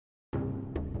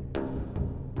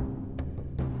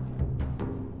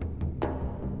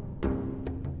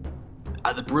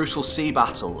At the brutal sea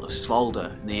battle of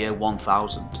Svolder in the year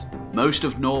 1000, most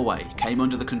of Norway came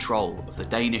under the control of the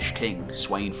Danish king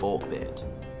Sweyn Forkbeard.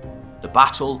 The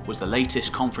battle was the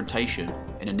latest confrontation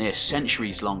in a near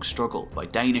centuries-long struggle by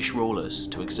Danish rulers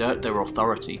to exert their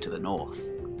authority to the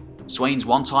north. Sweyn's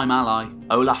one-time ally,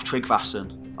 Olaf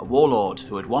Tryggvason, a warlord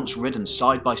who had once ridden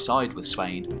side by side with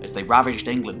Sweyn as they ravaged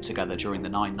England together during the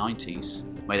 990s,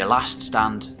 made a last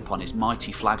stand upon his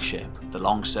mighty flagship, the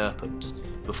Long Serpent,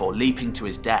 before leaping to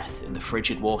his death in the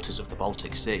frigid waters of the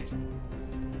Baltic Sea.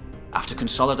 After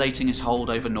consolidating his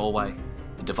hold over Norway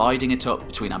and dividing it up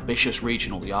between ambitious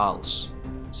regional jarls,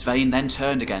 Sweyn then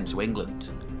turned again to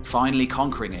England, finally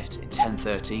conquering it in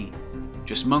 1013.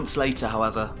 Just months later,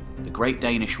 however, the great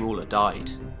Danish ruler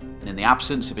died, and in the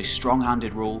absence of his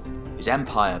strong-handed rule, his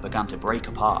empire began to break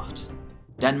apart.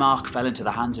 Denmark fell into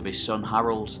the hands of his son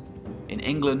Harald. In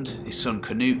England, his son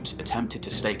Canute attempted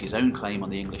to stake his own claim on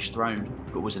the English throne,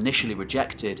 but was initially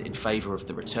rejected in favour of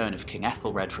the return of King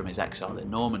Ethelred from his exile in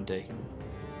Normandy.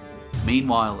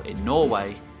 Meanwhile, in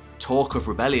Norway, talk of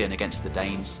rebellion against the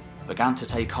Danes began to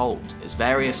take hold as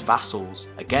various vassals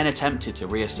again attempted to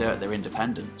reassert their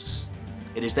independence.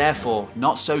 It is therefore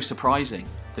not so surprising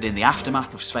that in the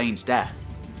aftermath of Sweyn's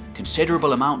death,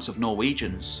 considerable amounts of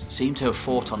Norwegians seem to have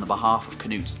fought on the behalf of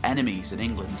Canute's enemies in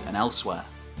England and elsewhere.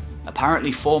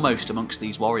 Apparently foremost amongst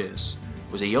these warriors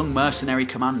was a young mercenary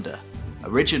commander,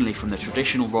 originally from the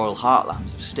traditional royal heartland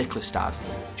of Stiklestad,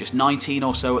 just 19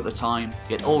 or so at the time,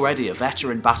 yet already a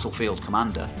veteran battlefield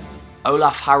commander.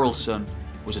 Olaf Haraldsson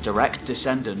was a direct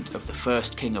descendant of the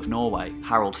first king of Norway,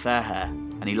 Harald Fairhair,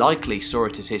 and he likely saw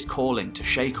it as his calling to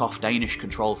shake off Danish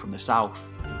control from the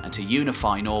south and to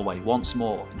unify Norway once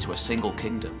more into a single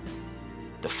kingdom.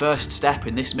 The first step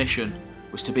in this mission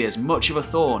was to be as much of a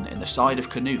thorn in the side of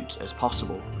Canute as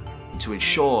possible, and to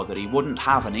ensure that he wouldn't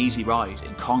have an easy ride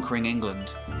in conquering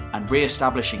England and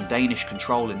re-establishing Danish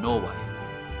control in Norway.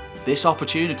 This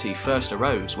opportunity first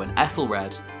arose when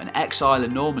Ethelred, an exile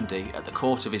in Normandy at the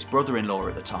court of his brother-in-law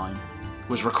at the time,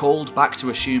 was recalled back to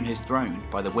assume his throne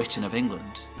by the Witan of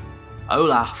England.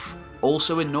 Olaf,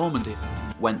 also in Normandy,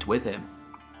 went with him.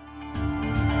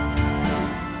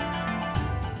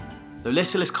 Though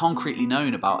little is concretely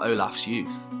known about Olaf's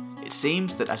youth, it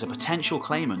seems that as a potential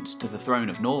claimant to the throne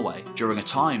of Norway during a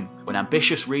time when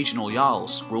ambitious regional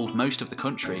jarls ruled most of the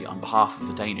country on behalf of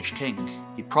the Danish king,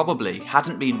 he probably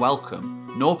hadn't been welcome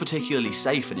nor particularly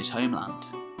safe in his homeland.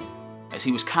 As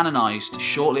he was canonised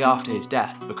shortly after his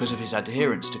death because of his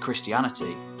adherence to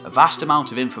Christianity, a vast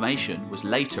amount of information was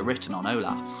later written on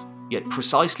Olaf. Yet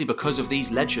precisely because of these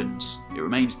legends, it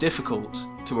remains difficult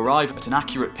to arrive at an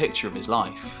accurate picture of his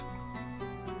life.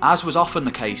 As was often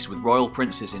the case with royal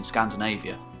princes in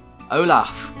Scandinavia,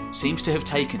 Olaf seems to have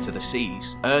taken to the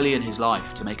seas early in his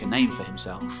life to make a name for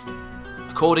himself.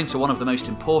 According to one of the most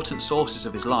important sources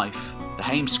of his life, the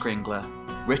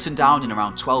Heimskringla, written down in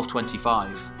around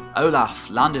 1225, Olaf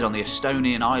landed on the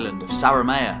Estonian island of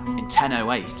Saaremaa in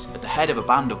 1008 at the head of a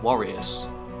band of warriors.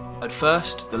 At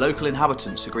first, the local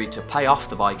inhabitants agreed to pay off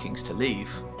the Vikings to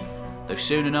leave, though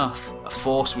soon enough a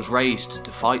force was raised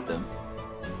to fight them.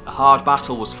 A hard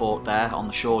battle was fought there on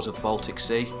the shores of the Baltic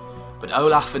Sea, but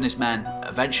Olaf and his men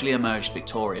eventually emerged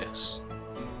victorious.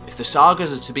 If the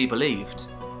sagas are to be believed,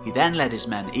 he then led his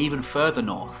men even further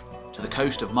north, to the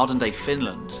coast of modern-day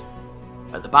Finland.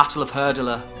 At the Battle of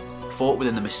Herdala, fought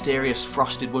within the mysterious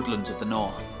frosted woodlands of the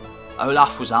north,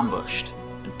 Olaf was ambushed,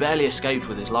 and barely escaped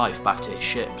with his life back to his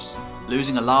ships,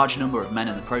 losing a large number of men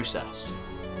in the process.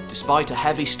 Despite a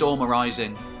heavy storm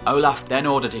arising, Olaf then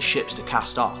ordered his ships to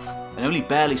cast off, and only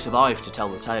barely survived to tell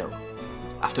the tale.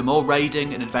 After more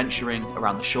raiding and adventuring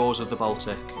around the shores of the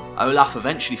Baltic, Olaf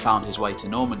eventually found his way to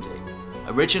Normandy,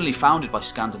 originally founded by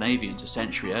Scandinavians a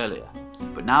century earlier,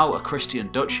 but now a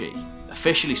Christian duchy,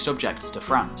 officially subject to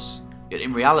France, yet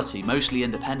in reality mostly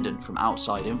independent from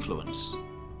outside influence.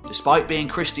 Despite being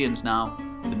Christians now,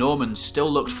 the Normans still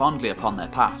looked fondly upon their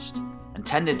past, and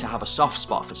tended to have a soft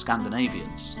spot for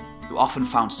Scandinavians, who often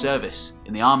found service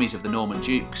in the armies of the Norman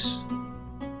dukes.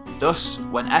 Thus,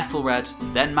 when Ethelred,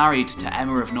 then married to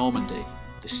Emma of Normandy,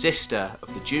 the sister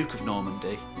of the Duke of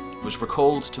Normandy, was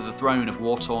recalled to the throne of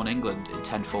war-torn England in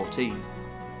 1014,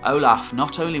 Olaf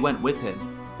not only went with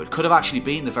him, but could have actually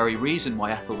been the very reason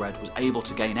why Ethelred was able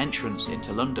to gain entrance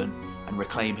into London and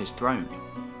reclaim his throne.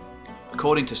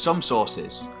 According to some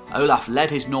sources, Olaf led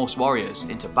his Norse warriors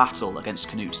into battle against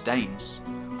Canute's Danes,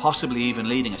 possibly even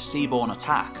leading a seaborne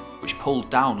attack which pulled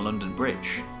down London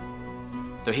Bridge.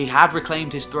 Though he had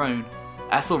reclaimed his throne,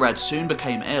 Ethelred soon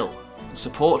became ill, and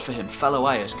support for him fell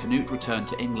away as Canute returned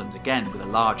to England again with a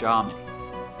large army.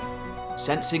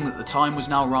 Sensing that the time was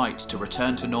now right to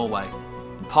return to Norway,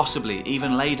 and possibly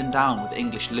even laden down with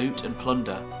English loot and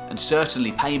plunder, and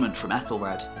certainly payment from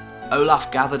Ethelred,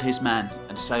 Olaf gathered his men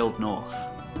and sailed north.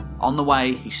 On the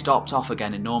way, he stopped off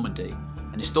again in Normandy,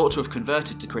 and is thought to have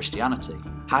converted to Christianity,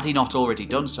 had he not already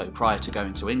done so prior to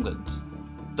going to England.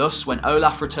 Thus, when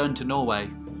Olaf returned to Norway,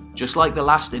 just like the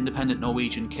last independent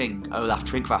Norwegian king, Olaf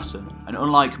Tryggvason, and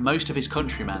unlike most of his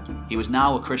countrymen, he was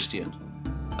now a Christian.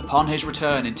 Upon his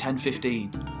return in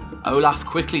 1015, Olaf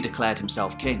quickly declared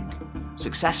himself king,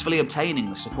 successfully obtaining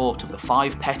the support of the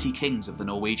 5 petty kings of the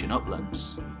Norwegian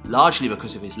uplands, largely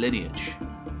because of his lineage.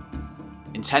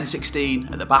 In 1016,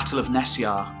 at the Battle of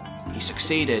Nesjar, he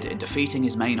succeeded in defeating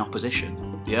his main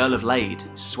opposition, the Earl of Lade,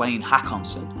 Svein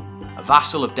Håkonsson, a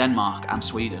vassal of Denmark and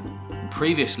Sweden, and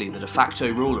previously the de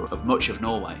facto ruler of much of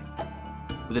Norway.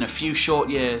 Within a few short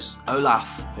years, Olaf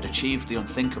had achieved the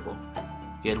unthinkable.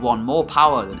 He had won more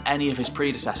power than any of his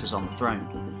predecessors on the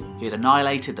throne. He had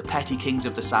annihilated the petty kings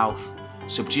of the south,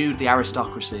 subdued the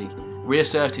aristocracy,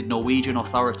 reasserted Norwegian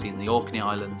authority in the Orkney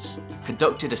Islands,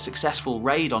 conducted a successful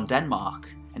raid on Denmark,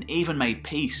 and even made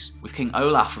peace with King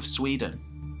Olaf of Sweden.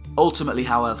 Ultimately,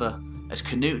 however, as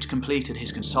Canute completed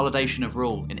his consolidation of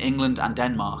rule in England and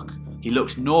Denmark, he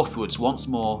looked northwards once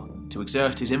more to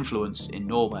exert his influence in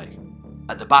Norway.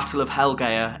 At the Battle of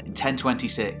Helgeir in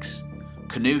 1026,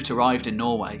 Canute arrived in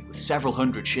Norway with several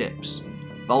hundred ships,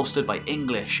 bolstered by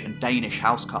English and Danish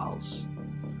housecarls.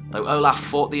 Though Olaf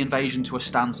fought the invasion to a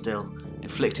standstill,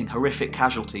 inflicting horrific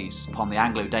casualties upon the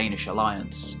Anglo-Danish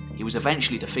alliance, he was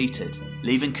eventually defeated,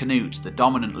 leaving Canute the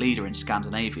dominant leader in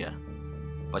Scandinavia.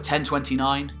 By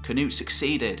 1029, Canute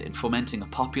succeeded in fomenting a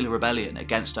popular rebellion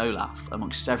against Olaf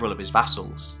amongst several of his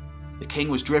vassals. The king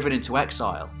was driven into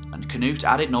exile, and Canute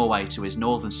added Norway to his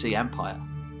Northern Sea Empire,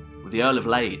 with the Earl of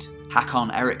Lade,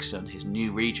 Hakon Eriksson, his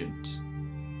new regent.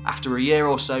 After a year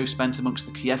or so spent amongst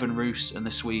the Kievan Rus and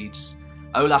the Swedes,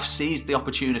 Olaf seized the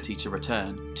opportunity to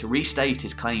return, to restate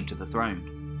his claim to the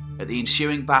throne. At the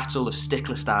ensuing Battle of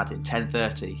Stiklestad in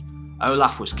 1030,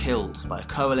 Olaf was killed by a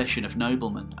coalition of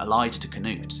noblemen allied to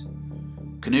Canute.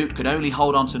 Canute could only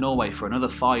hold on to Norway for another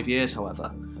 5 years, however,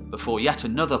 before yet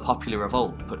another popular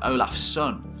revolt put Olaf's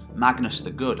son, Magnus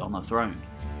the Good, on the throne.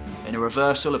 In a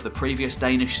reversal of the previous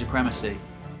Danish supremacy,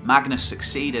 Magnus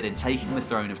succeeded in taking the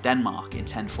throne of Denmark in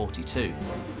 1042,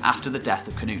 after the death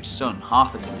of Canute's son,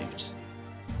 Harthacnut.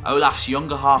 Olaf's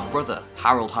younger half-brother,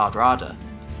 Harald Hardrada,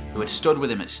 who had stood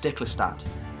with him at Stiklestad,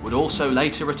 would also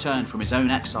later return from his own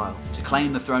exile to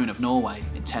claim the throne of Norway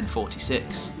in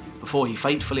 1046, before he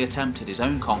fatefully attempted his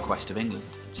own conquest of England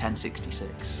in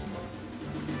 1066.